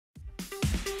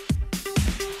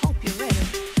Hope you're ready.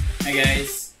 Hi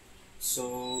guys,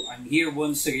 so I'm here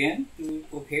once again to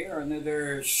prepare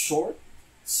another short,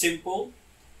 simple,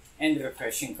 and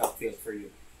refreshing cocktail for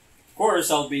you. Of course,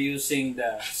 I'll be using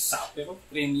the Zafiro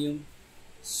Premium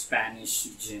Spanish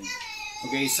Gin.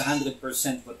 Okay, it's 100%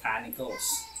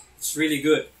 botanicals. It's really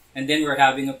good. And then we're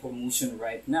having a promotion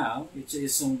right now, which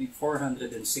is only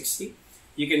 460.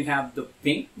 You can have the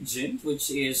pink gin, which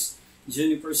is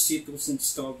juniper, citrus, and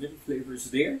strawberry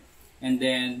flavors there. And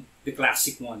then the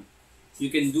classic one. You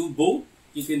can do both.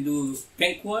 You can do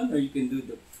pink one or you can do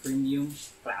the premium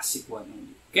classic one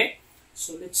only. Okay?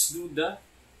 So let's do the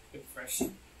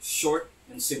refreshing, short,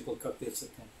 and simple cocktails at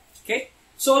home. Okay?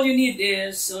 So all you need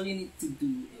to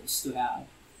do is to have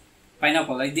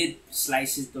pineapple. I did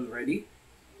slice it already.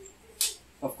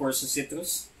 Of course, a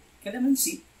citrus,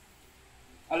 calamansi,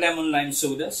 a lemon lime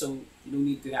soda, so you don't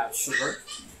need to have sugar.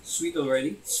 Sweet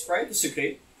already. Sprite is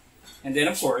okay. And then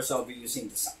of course, I'll be using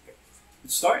the sake.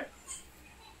 Let's start.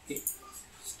 Okay.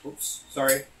 Oops,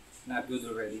 sorry, not good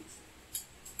already.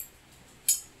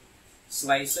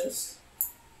 Slices.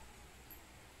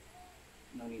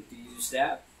 No need to use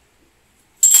that.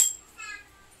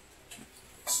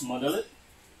 Let's muddle it.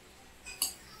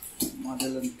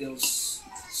 Muddle until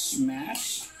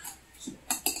smash. So,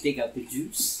 take out the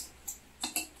juice.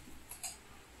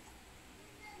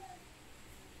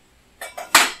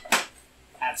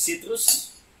 Add citrus.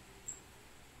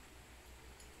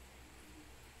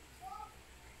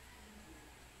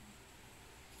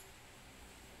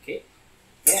 Okay,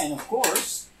 and of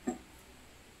course,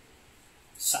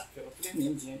 Zafiro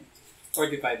Premium Gin,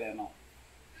 45 ml.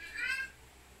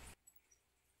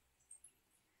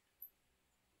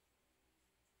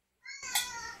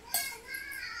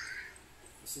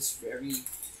 This is very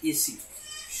easy,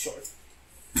 short,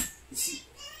 easy.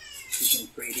 You can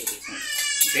create it with me.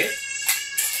 Okay,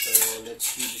 so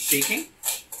let's do the shaking.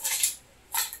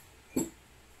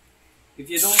 If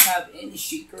you don't have any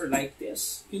shaker like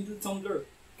this, you can do tumbler.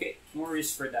 Okay, no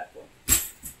worries for that one.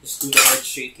 Just do the hard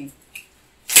shaking.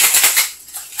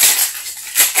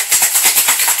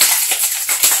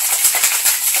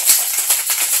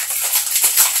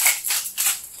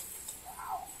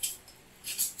 Wow.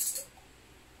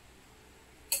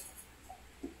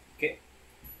 Okay,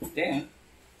 then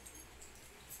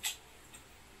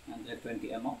 120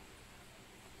 ml.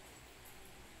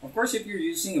 Of course, if you're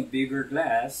using a bigger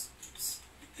glass,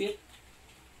 you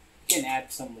can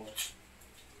add some more.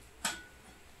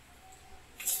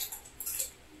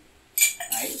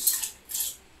 Nice.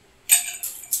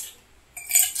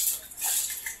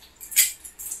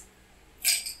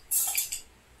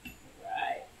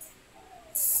 Right.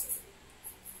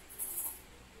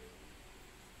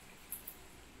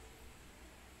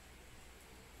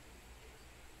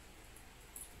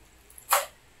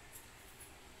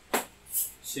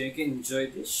 So you can enjoy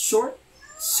this short,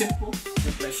 simple,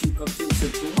 refreshing cocktails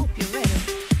at home. Hope you're ready.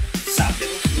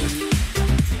 Zafiro.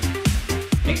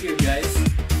 Thank you guys.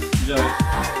 Enjoy.